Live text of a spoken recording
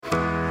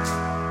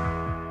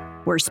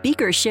Where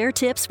speakers share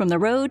tips from the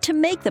road to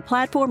make the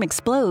platform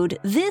explode,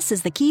 this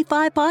is the Key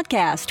 5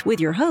 Podcast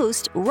with your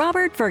host,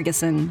 Robert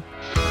Ferguson.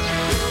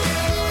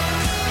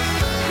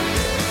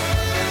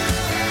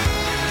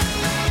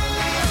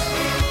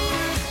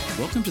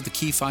 Welcome to the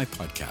Key 5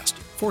 Podcast,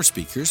 for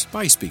speakers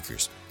by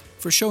speakers.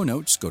 For show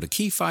notes, go to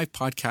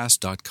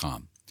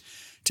key5podcast.com.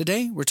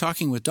 Today, we're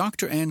talking with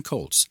Dr. Ann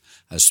Coults,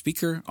 a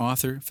speaker,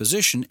 author,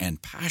 physician,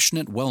 and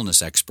passionate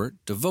wellness expert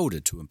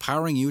devoted to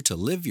empowering you to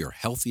live your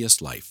healthiest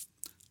life.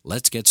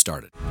 Let's get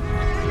started.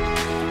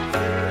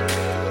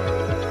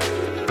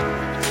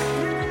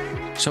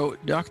 So,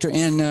 Dr.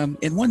 Ann,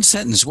 in one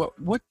sentence,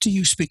 what do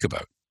you speak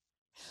about?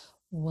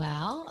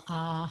 Well,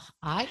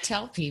 I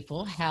tell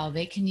people how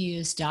they can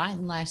use diet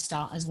and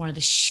lifestyle as one of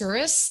the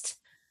surest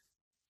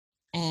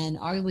and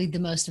arguably the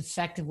most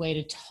effective way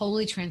to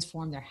totally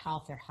transform their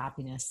health, their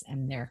happiness,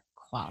 and their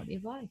quality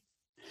of life.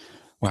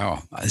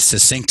 Wow,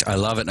 succinct. I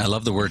love it. And I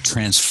love the word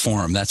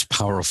transform. That's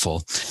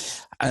powerful.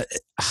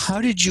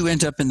 How did you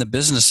end up in the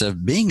business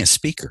of being a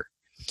speaker?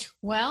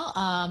 Well,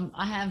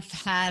 I have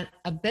had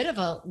a bit of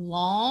a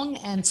long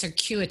and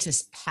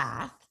circuitous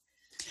path.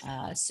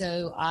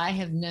 So I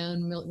have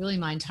known really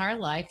my entire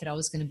life that I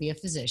was going to be a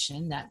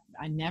physician, that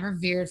I never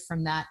veered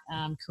from that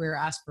career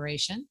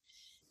aspiration.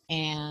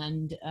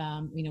 And,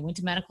 went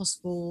to medical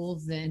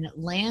school, then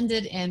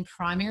landed in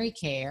primary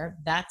care.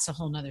 That's a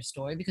whole nother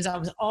story because I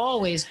was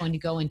always going to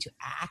go into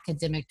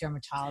academic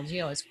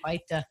dermatology. I was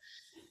quite the,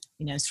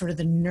 sort of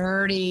the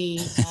nerdy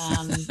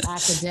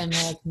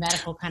academic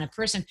medical kind of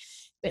person,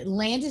 but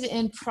landed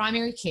in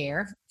primary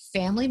care,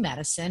 family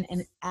medicine.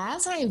 And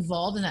as I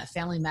evolved in that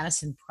family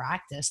medicine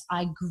practice,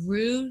 I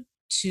grew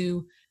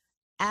to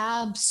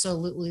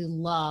absolutely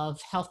love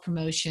health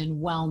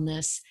promotion,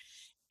 wellness.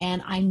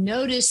 And I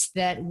noticed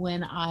that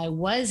when I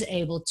was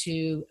able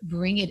to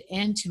bring it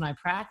into my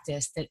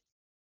practice, that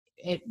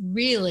it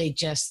really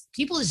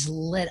people just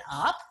lit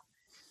up.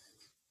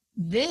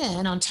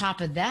 Then on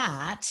top of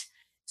that,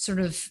 sort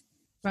of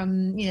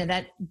from,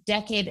 that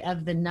decade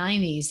of the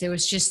 90s, there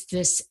was just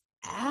this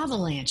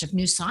avalanche of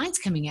new science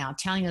coming out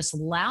telling us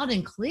loud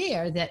and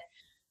clear that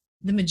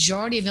the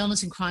majority of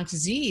illness and chronic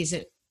disease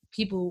that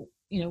people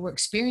we're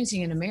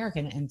experiencing in America,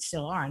 and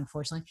still are,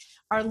 unfortunately,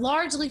 are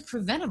largely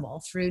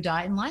preventable through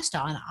diet and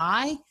lifestyle. And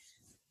I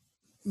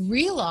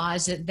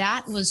realized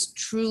that was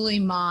truly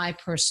my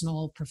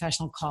personal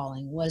professional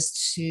calling,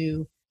 was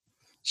to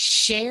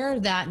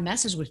share that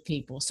message with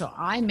people. So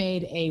I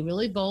made a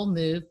really bold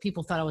move.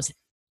 People thought I was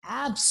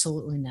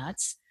absolutely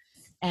nuts,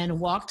 and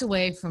walked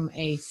away from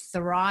a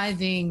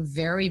thriving,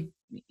 very,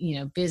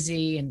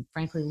 busy and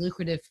frankly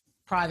lucrative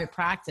private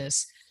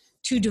practice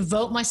to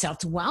devote myself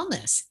to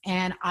wellness.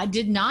 And I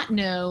did not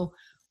know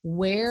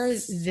where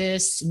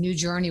this new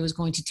journey was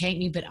going to take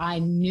me, but I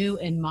knew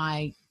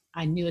intellectually,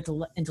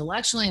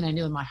 and I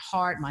knew in my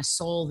heart, my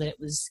soul, that it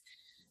was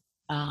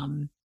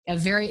a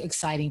very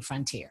exciting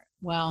frontier.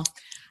 Well,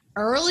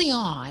 early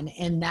on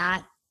in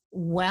that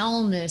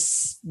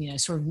wellness,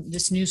 sort of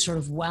this new sort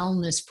of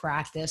wellness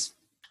practice,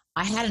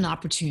 I had an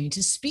opportunity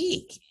to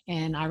speak.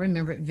 And I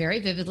remember it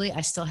very vividly.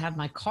 I still have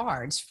my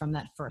cards from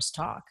that first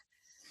talk.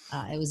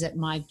 It was at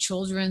my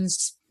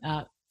children's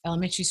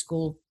elementary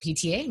school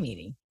PTA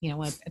meeting,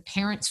 a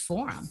parents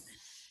forum.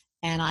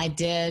 And I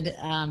did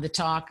the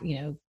talk,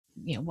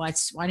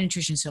 why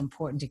nutrition is so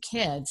important to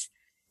kids.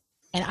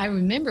 And I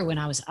remember when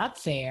I was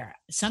up there,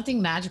 something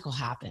magical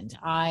happened.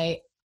 I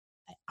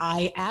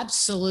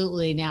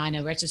absolutely, now I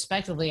know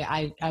retrospectively,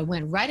 I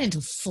went right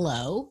into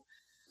flow.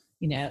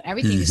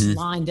 Everything just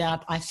lined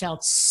up. I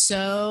felt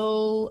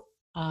so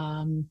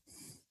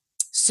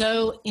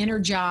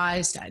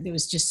energized. There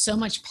was just so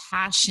much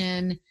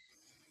passion.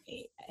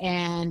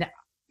 And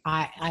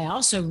I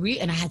also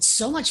and I had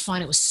so much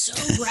fun. It was so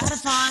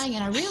gratifying.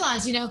 And I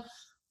realized,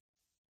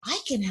 I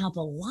can help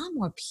a lot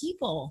more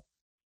people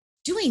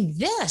doing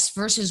this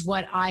versus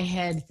what I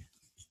had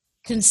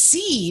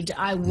conceived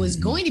I was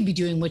going to be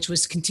doing, which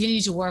was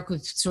continue to work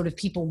with sort of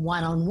people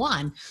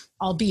one-on-one,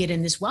 albeit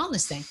in this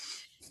wellness thing.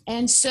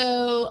 And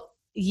so,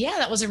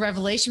 that was a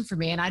revelation for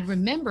me. And I'd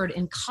remembered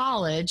in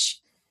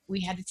college,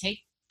 we had to take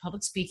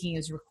public speaking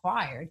as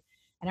required.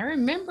 And I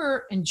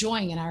remember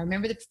enjoying it. I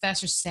remember the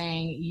professor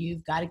saying,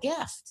 you've got a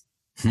gift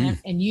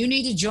and you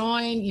need to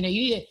join, you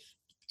need to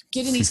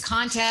get in these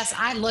contests.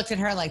 I looked at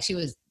her like she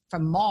was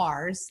from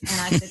Mars.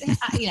 And I said,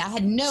 I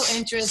had no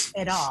interest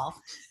at all.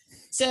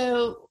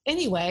 So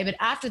anyway, but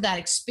after that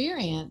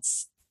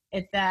experience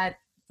at that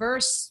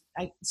first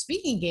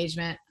speaking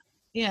engagement,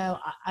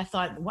 I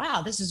thought,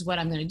 wow, this is what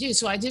I'm going to do.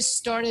 So I just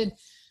started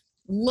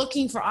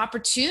looking for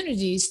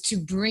opportunities to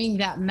bring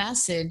that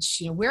message,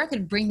 where I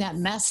could bring that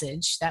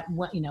message,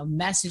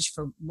 message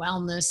for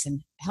wellness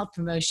and health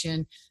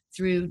promotion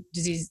through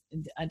disease,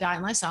 diet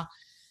and lifestyle,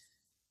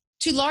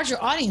 to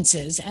larger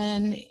audiences.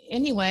 And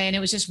anyway, and it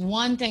was just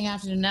one thing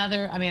after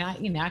another. I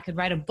mean, I could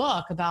write a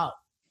book about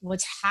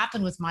what's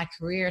happened with my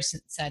career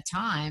since that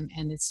time.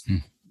 And it's,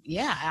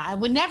 I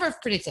would never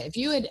have predicted. If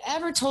you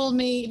told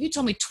me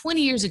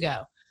 20 years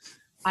ago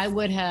I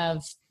would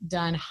have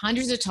done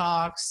hundreds of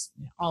talks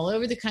all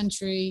over the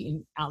country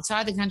and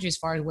outside the country, as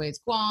far away as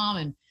Guam,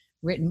 and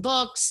written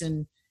books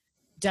and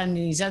done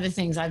these other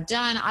things I've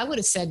done. I would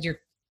have said,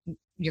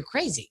 you're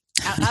crazy.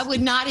 I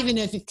would not even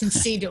have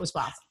conceived it was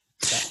possible.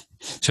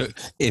 So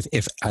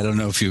if I don't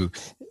know if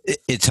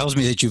it tells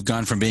me that you've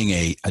gone from being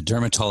a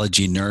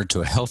dermatology nerd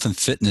to a health and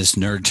fitness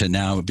nerd to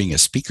now being a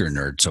speaker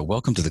nerd. So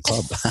welcome to the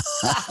club.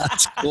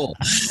 That's cool.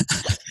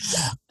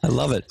 I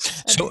love it.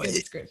 So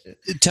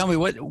tell me,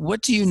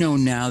 what do you know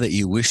now that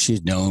you wish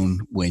you'd known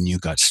when you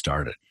got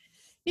started?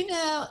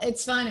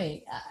 It's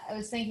funny. I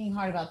was thinking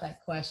hard about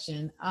that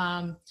question.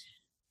 I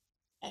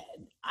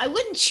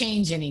wouldn't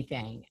change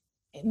anything,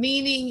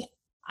 meaning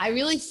I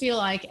really feel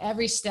like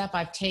every step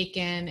I've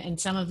taken, and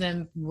some of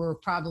them were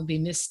probably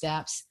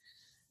missteps,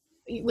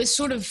 it was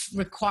sort of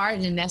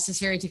required and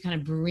necessary to kind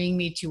of bring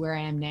me to where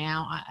I am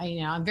now.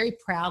 I'm very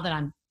proud that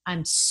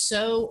I'm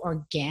so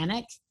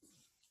organic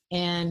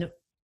in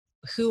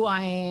who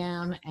I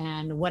am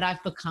and what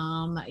I've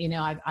become.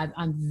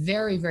 I'm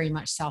very, very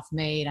much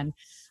self-made. I'm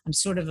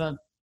sort of a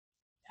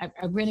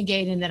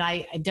renegade in that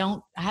I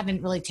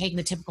haven't really taken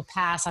the typical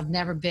path. I've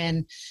never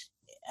been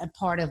a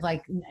part of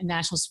like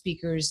national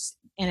speakers,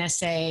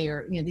 NSA,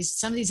 or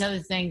some of these other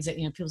things that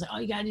people say, oh,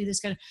 you got to do this.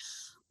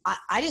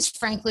 I just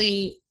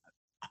frankly,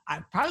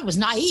 I probably was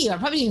naive. I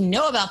probably didn't even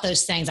know about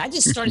those things. I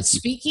just started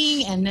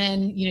speaking, and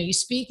then you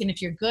speak, and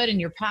if you're good and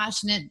you're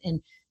passionate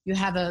and you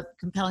have a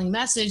compelling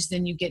message,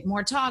 then you get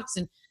more talks.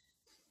 And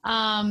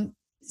and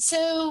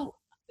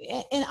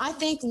I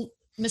think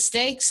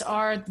mistakes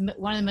are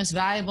one of the most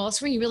valuable.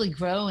 It's where you really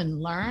grow and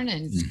learn.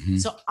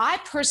 And so I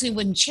personally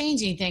wouldn't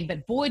change anything,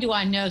 but boy, do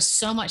I know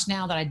so much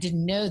now that I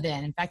didn't know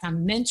then. In fact,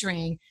 I'm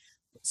mentoring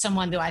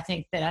someone I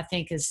think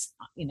is,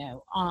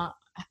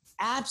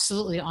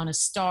 absolutely on a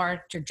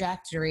star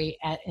trajectory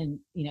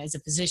as a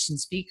physician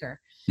speaker.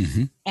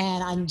 And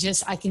I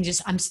just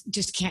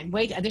can't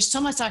wait. There's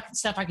so much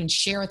stuff I can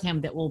share with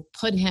him that will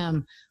put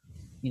him,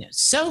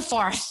 so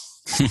far.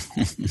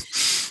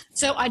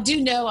 So I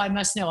do know I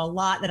must know a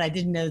lot that I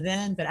didn't know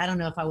then, but I don't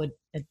know if I would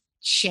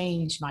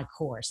change my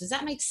course. Does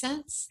that make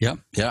sense? Yeah,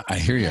 I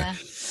hear you. Yeah.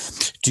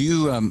 Do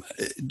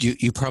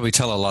you probably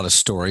tell a lot of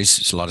stories?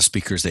 There's a lot of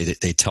speakers,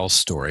 they tell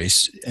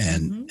stories.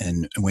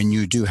 And when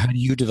you do, how do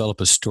you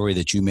develop a story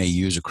that you may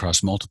use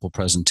across multiple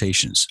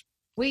presentations?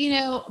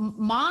 Well,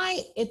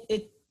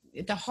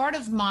 at the heart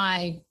of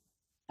my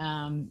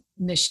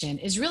mission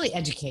is really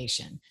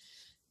education.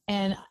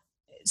 And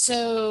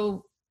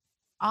so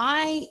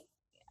I'm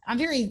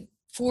very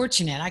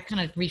fortunate. I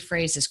kind of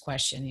rephrase this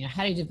question,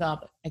 how do you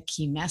develop a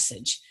key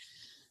message?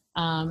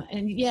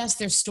 And yes,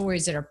 there's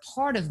stories that are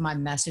part of my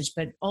message,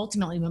 but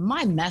ultimately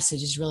my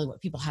message is really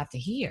what people have to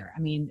hear. I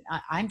mean,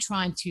 I'm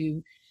trying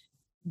to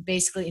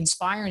basically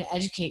inspire and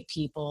educate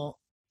people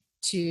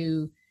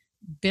to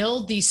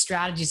build these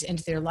strategies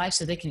into their life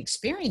so they can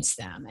experience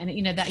them. And,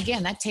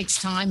 that takes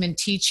time and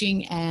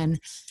teaching. And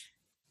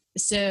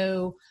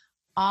so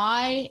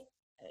I'm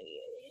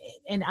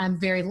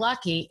very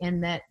lucky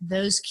in that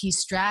those key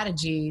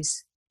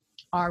strategies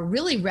are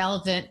really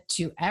relevant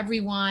to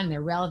everyone.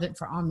 They're relevant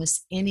for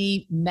almost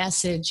any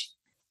message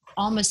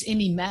an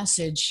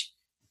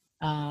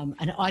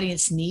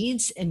audience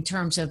needs in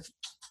terms of,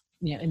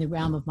 in the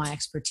realm of my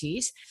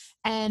expertise.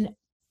 And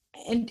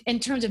in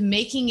terms of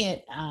making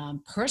it,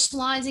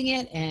 personalizing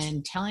it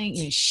and telling,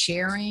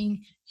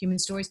 sharing human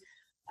stories,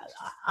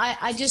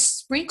 I just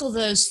sprinkle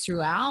those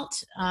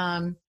throughout.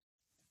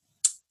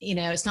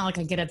 It's not like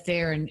I get up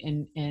there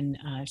and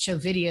show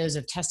videos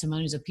of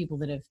testimonies of people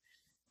that have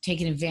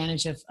taken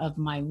advantage of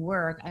my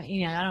work. I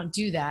don't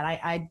do that.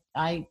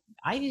 I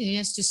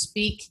used to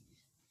speak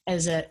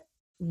as a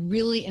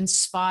really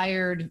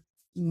inspired,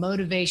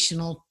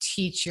 motivational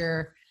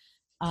teacher.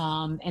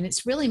 And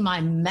it's really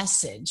my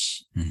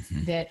message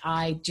that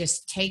I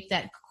just take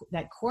that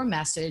core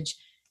message,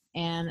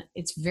 and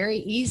it's very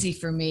easy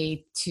for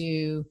me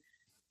to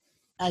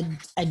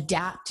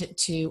adapt it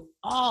to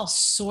all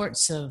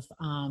sorts of,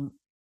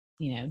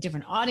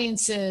 different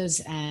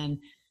audiences and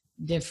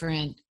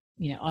different,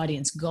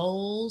 audience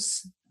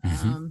goals.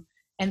 And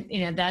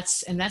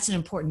that's an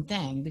important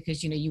thing,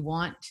 because, you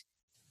want,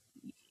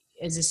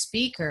 as a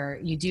speaker,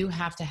 you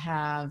have to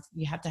have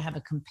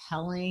a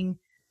compelling,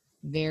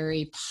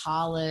 very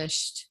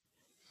polished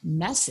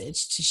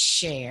message to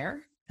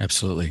share.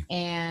 Absolutely.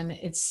 And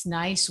it's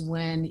nice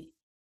when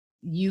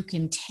you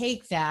can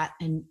take that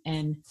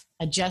and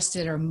adjust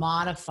it or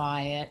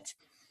modify it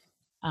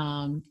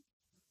to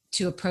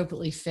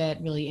appropriately fit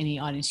really any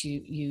audience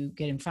you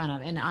get in front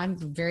of. And I'm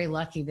very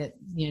lucky that,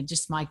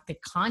 just the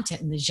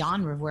content and the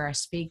genre of where I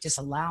speak just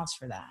allows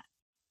for that.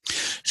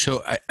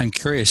 So I'm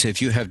curious,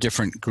 if you have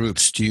different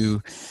groups,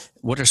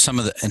 what are some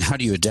of and how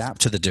do you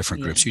adapt to the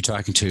different groups? You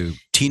talking to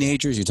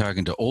teenagers? You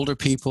talking to older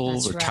people,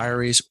 That's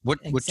retirees?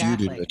 What do you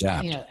do to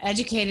adapt?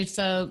 Educated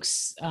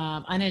folks,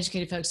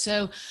 uneducated folks.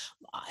 So,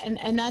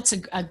 and that's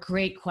a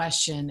great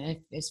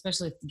question,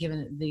 especially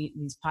given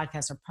these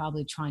podcasts are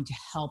probably trying to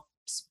help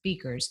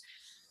speakers.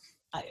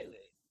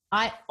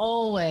 I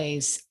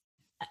always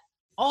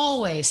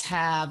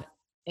have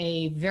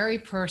a very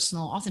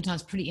personal,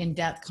 oftentimes pretty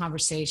in-depth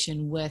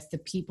conversation with the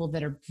people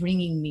that are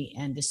bringing me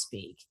in to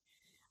speak.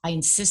 I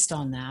insist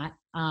on that,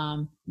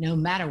 no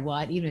matter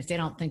what, even if they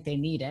don't think they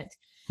need it.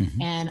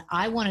 Mm-hmm. And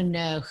I want to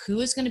know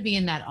who is going to be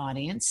in that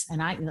audience.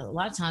 And a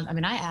lot of times,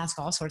 I ask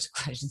all sorts of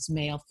questions: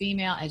 male,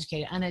 female,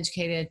 educated,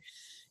 uneducated,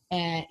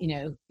 and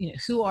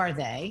who are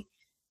they?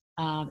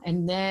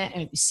 And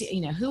then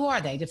who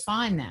are they?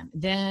 Define them.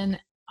 Then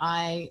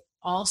I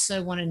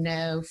also want to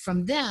know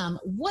from them,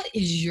 what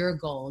is your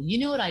goal? You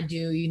know what I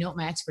do. You know what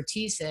my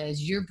expertise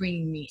is. You're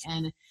bringing me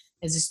in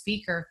as a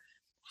speaker.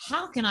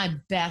 How can I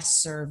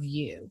best serve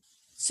you?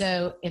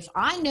 So if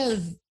I know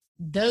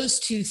those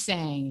two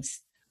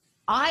things,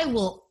 I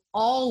will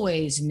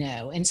always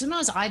know. And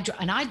sometimes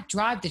I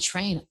drive the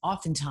train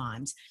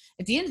oftentimes.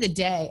 At the end of the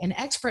day, an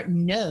expert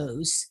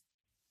knows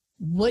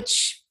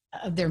which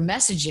of their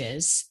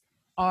messages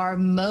are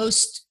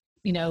most,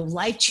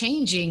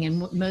 life-changing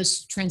and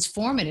most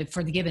transformative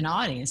for the given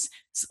audience.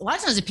 A lot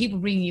of times the people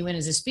bringing you in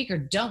as a speaker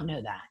don't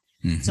know that.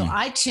 Mm-hmm. So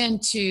I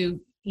tend to,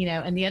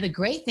 and the other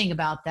great thing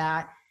about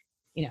that,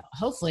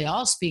 hopefully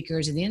all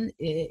speakers at the end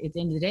of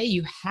the day,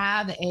 you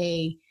have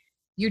a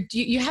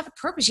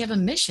purpose, you have a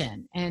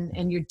mission,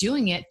 and you're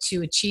doing it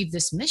to achieve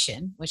this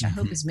mission, which I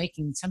hope is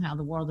making somehow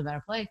the world a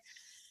better place.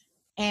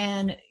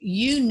 And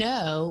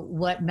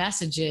what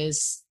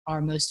messages are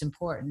most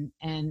important,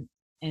 and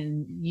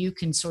you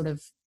can sort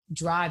of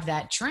drive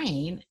that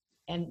train.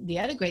 And the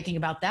other great thing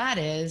about that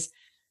is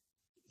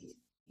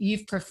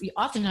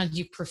oftentimes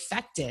you've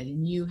perfected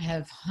and you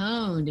have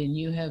honed and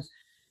you have,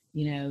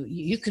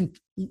 you can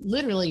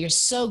literally, you're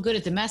so good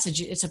at the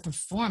message. It's a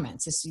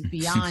performance. It's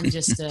beyond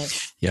just a,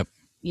 yep.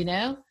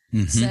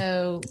 Mm-hmm.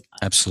 So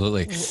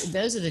absolutely.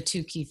 Those are the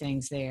two key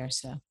things there.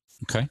 So,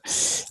 okay.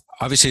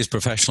 Obviously, as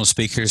professional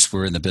speakers,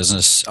 we're in the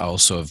business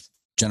also of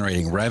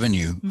generating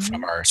revenue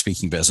from our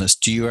speaking business.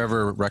 Do you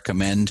ever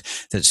recommend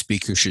that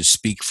speakers should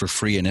speak for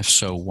free? And if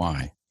so,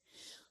 why?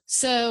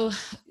 So,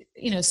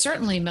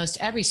 certainly most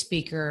every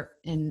speaker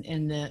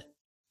in the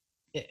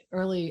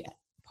early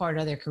part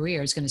of their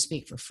career is going to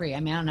speak for free. I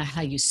don't know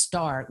how you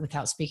start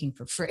without speaking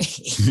for free.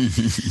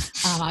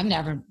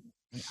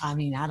 I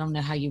don't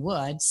know how you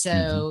would.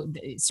 So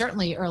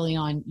certainly early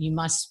on, you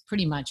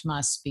pretty much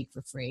must speak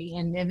for free.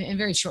 And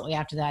very shortly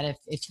after that,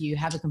 if you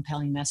have a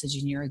compelling message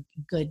and you're a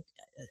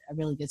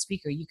really good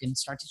speaker, you can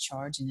start to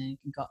charge, and then you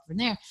can go up from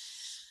there.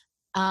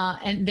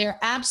 And there are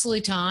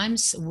absolutely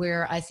times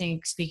where I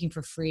think speaking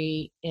for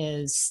free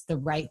is the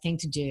right thing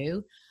to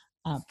do.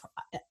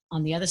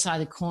 On the other side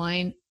of the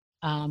coin,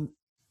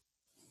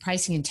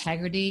 pricing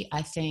integrity,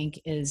 I think,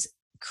 is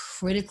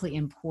critically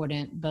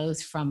important,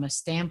 both from a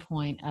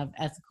standpoint of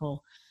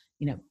ethical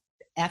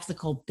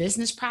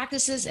business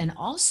practices, and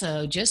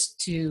also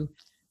just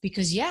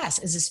because yes,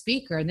 as a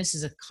speaker, and this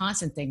is a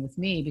constant thing with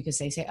me, because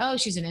they say, oh,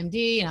 she's an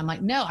MD. And I'm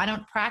like, no, I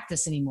don't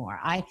practice anymore.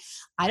 I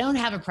don't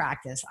have a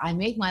practice. I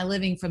make my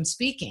living from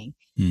speaking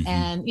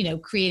and,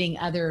 creating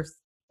other,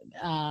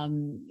 other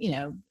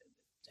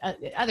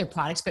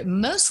products, but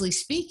mostly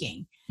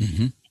speaking.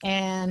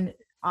 And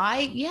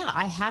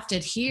I have to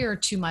adhere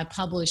to my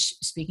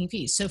published speaking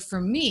fees. So for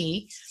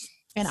me,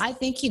 and I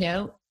think,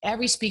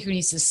 every speaker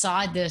needs to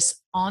decide this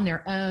on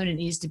their own. It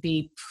needs to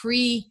be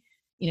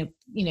you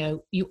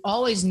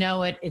always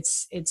know it.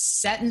 It's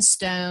set in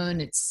stone.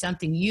 It's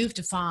something you've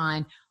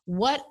defined.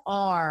 What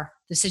are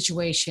the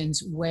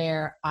situations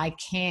where I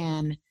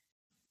can,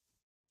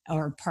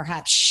 or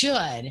perhaps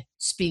should,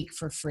 speak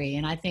for free?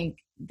 And I think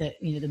that,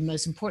 the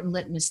most important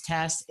litmus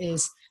test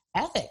is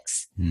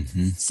ethics.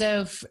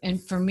 So,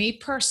 and for me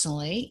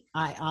personally,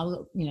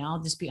 I'll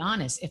just be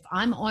honest. If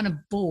I'm on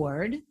a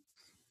board,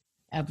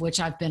 of which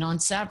I've been on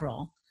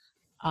several,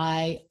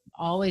 I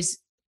always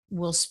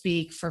will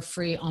speak for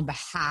free on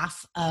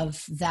behalf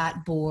of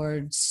that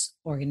board's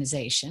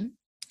organization.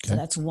 Okay. So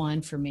that's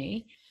one for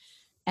me.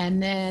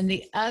 And then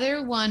the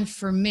other one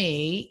for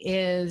me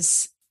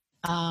is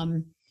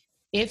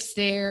if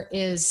there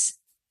is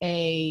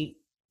a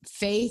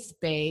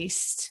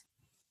faith-based,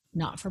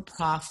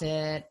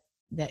 not-for-profit,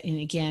 and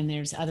again,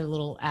 there's other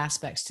little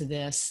aspects to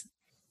this,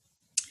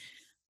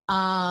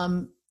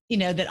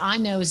 that I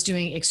know is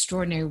doing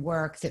extraordinary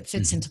work that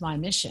fits into my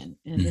mission,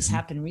 and this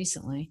happened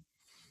recently,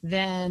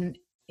 then,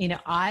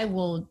 I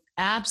will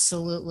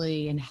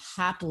absolutely and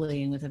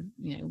happily and with a,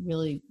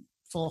 really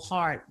full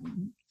heart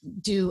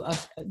do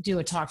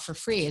a talk for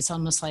free. It's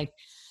almost like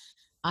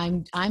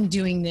I'm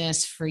doing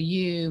this for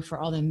you, for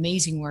all the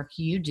amazing work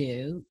you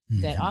do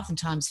that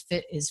oftentimes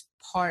is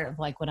part of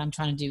like what I'm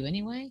trying to do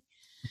anyway.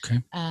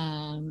 Okay.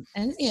 And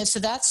so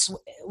that's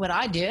what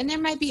I do. And there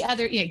might be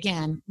other,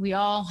 again, we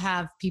all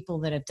have people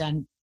that have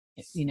done,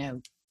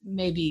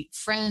 maybe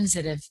friends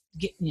that have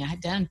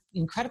done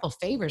incredible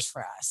favors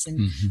for us, and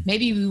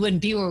maybe we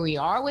wouldn't be where we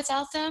are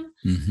without them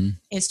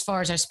as far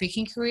as our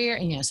speaking career.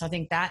 And so I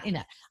think that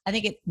I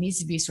think it needs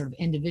to be sort of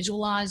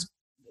individualized,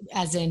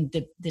 as in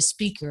the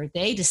speaker,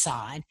 they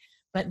decide,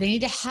 but they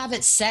need to have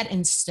it set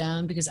in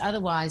stone, because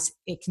otherwise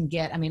it can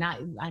get, I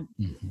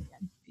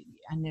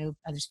know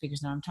other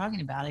speakers know what I'm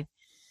talking about.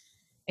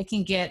 it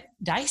can get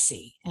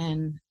dicey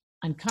and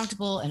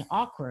uncomfortable and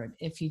awkward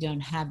if you don't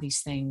have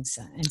these things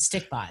and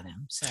stick by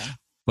them. So.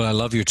 Well, I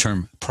love your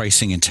term,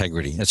 pricing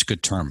integrity. That's a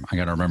good term. I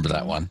got to remember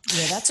that one.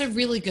 Yeah, that's a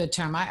really good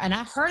term. I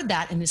heard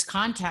that in this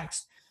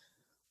context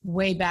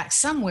way back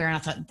somewhere, and I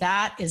thought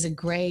that is a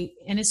great,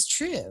 and it's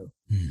true.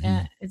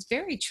 It's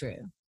very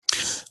true.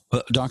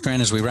 Well, Dr.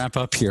 Ann, as we wrap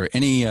up here,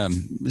 any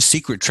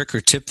secret trick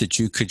or tip that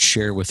you could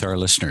share with our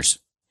listeners?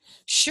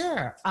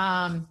 Sure.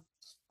 A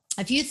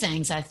few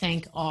things I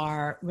think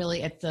are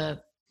really at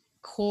the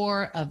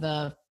core of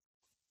a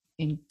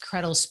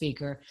incredible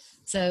speaker.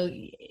 So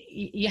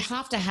you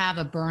have to have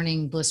a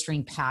burning,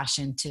 blistering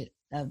passion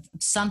of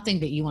something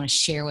that you want to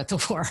share with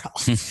the world.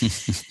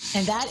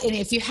 and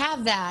if you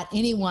have that,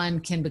 anyone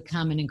can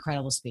become an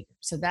incredible speaker.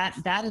 So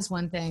that is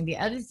one thing. The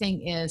other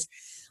thing is,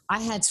 I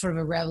had sort of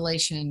a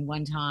revelation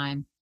one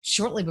time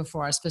shortly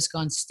before I was supposed to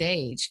go on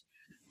stage.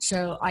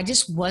 So I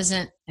just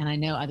wasn't, and I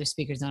know other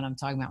speakers know what I'm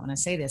talking about when I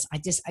say this, I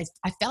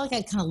felt like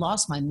I'd kind of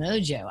lost my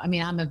mojo. I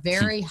mean, I'm a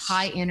very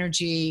high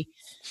energy,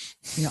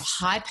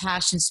 high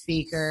passion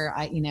speaker.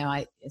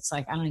 It's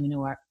like, I don't even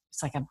know where,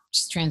 it's like I'm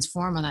just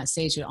transformed on that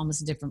stage to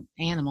almost a different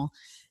animal.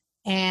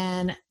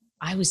 And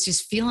I was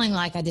just feeling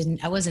like I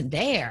wasn't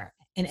there.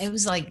 And it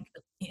was like,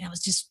 I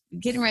was just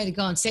getting ready to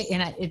go on stage,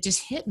 and it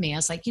just hit me. I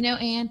was like,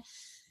 Ann,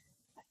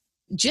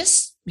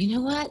 just,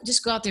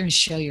 just go out there and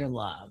show your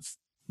love.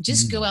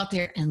 Just go out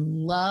there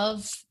and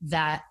love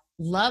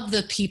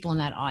the people in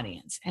that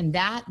audience. And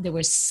that there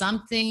was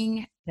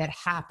something that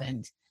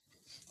happened.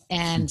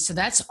 And so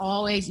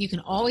you can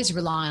always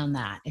rely on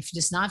that. If you're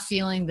just not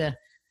feeling the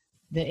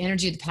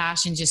energy, the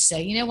passion, just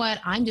say, you know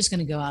what, I'm just going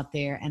to go out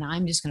there and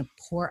I'm just going to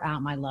pour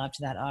out my love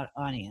to that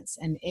audience.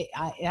 And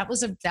that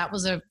was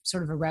a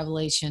sort of a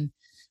revelation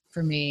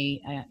for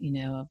me, a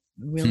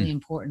really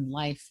important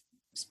life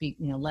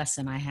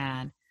lesson I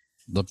had.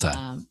 Love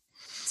that.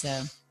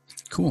 So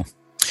cool.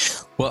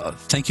 Well,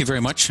 thank you very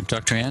much,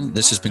 Dr. Ann.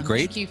 This has been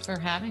great. Thank you for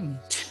having me.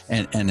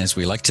 And as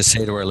we like to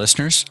say to our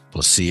listeners,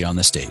 we'll see you on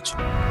the stage.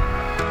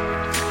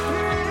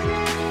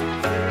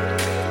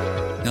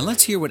 Now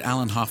let's hear what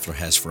Alan Hoffler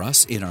has for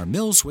us in our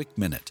Millswick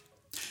Minute.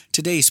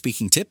 Today's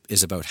speaking tip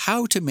is about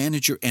how to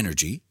manage your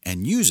energy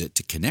and use it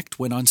to connect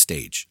when on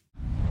stage.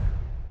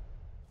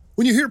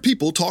 When you hear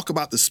people talk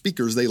about the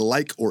speakers they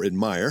like or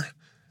admire,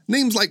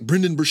 names like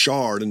Brendan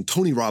Burchard and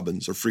Tony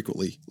Robbins are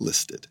frequently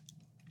listed.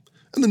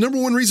 And the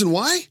number one reason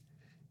why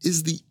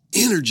is the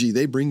energy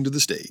they bring to the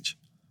stage.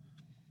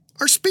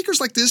 Are speakers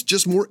like this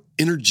just more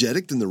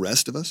energetic than the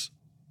rest of us?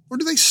 Or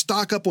do they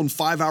stock up on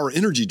 5-hour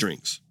energy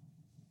drinks?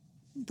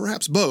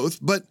 Perhaps both,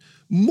 but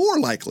more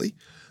likely,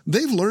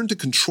 they've learned to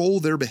control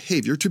their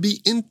behavior to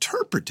be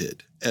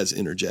interpreted as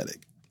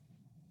energetic.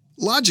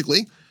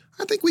 Logically,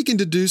 I think we can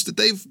deduce that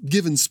they've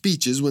given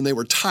speeches when they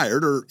were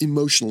tired or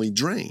emotionally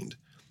drained.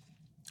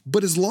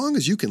 But as long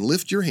as you can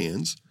lift your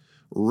hands,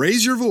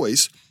 raise your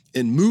voice,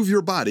 and move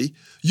your body,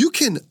 you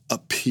can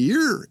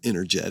appear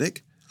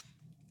energetic.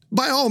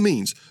 By all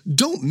means,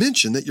 don't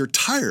mention that you're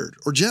tired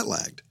or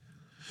jet-lagged.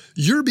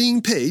 You're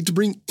being paid to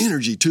bring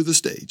energy to the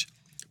stage.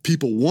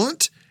 People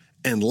want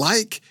and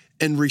like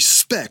and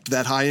respect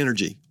that high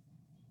energy.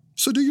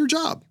 So do your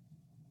job.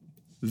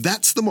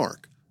 That's the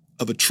mark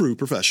of a true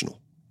professional.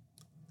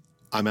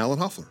 I'm Alan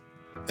Hoffler,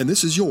 and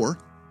this is your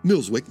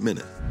Millswick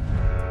Minute.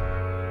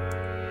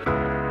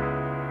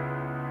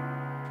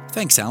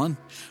 Thanks, Alan.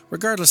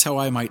 Regardless how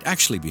I might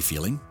actually be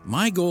feeling,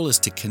 my goal is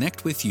to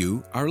connect with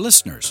you, our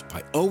listeners,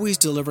 by always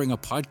delivering a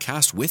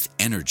podcast with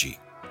energy.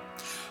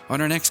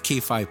 On our next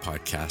K5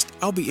 podcast,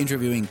 I'll be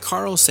interviewing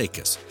Carl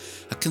Sakis,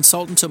 a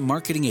consultant to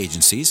marketing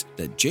agencies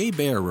that Jay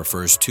Baer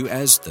refers to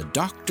as the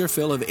Dr.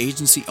 Phil of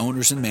agency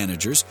owners and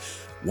managers,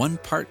 one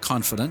part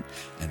confident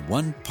and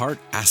one part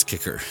ass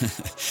kicker.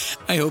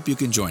 I hope you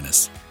can join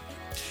us.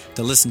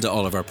 To listen to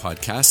all of our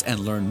podcasts and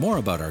learn more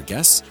about our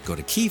guests, go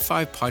to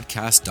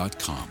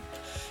key5podcast.com.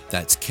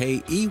 That's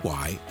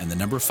KEY and the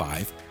number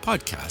 5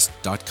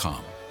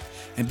 podcast.com.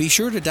 And be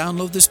sure to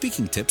download the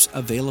speaking tips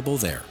available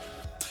there.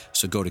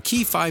 So go to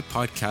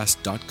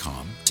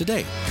key5podcast.com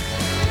today.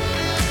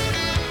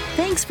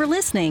 Thanks for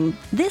listening.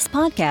 This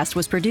podcast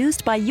was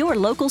produced by your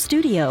local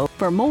studio.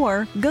 For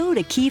more, go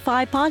to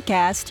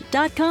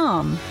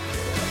key5podcast.com.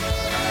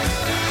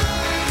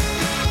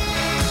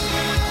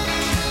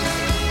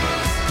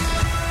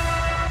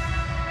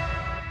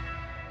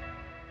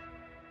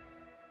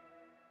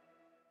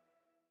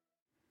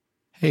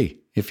 Hey,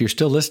 if you're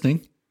still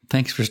listening,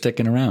 thanks for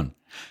sticking around.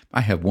 I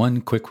have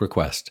one quick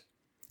request.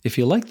 If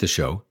you like the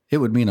show, it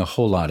would mean a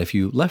whole lot if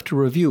you left a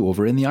review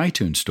over in the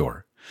iTunes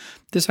store.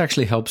 This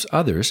actually helps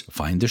others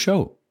find the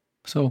show.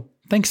 So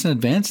thanks in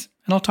advance,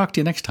 and I'll talk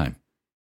to you next time.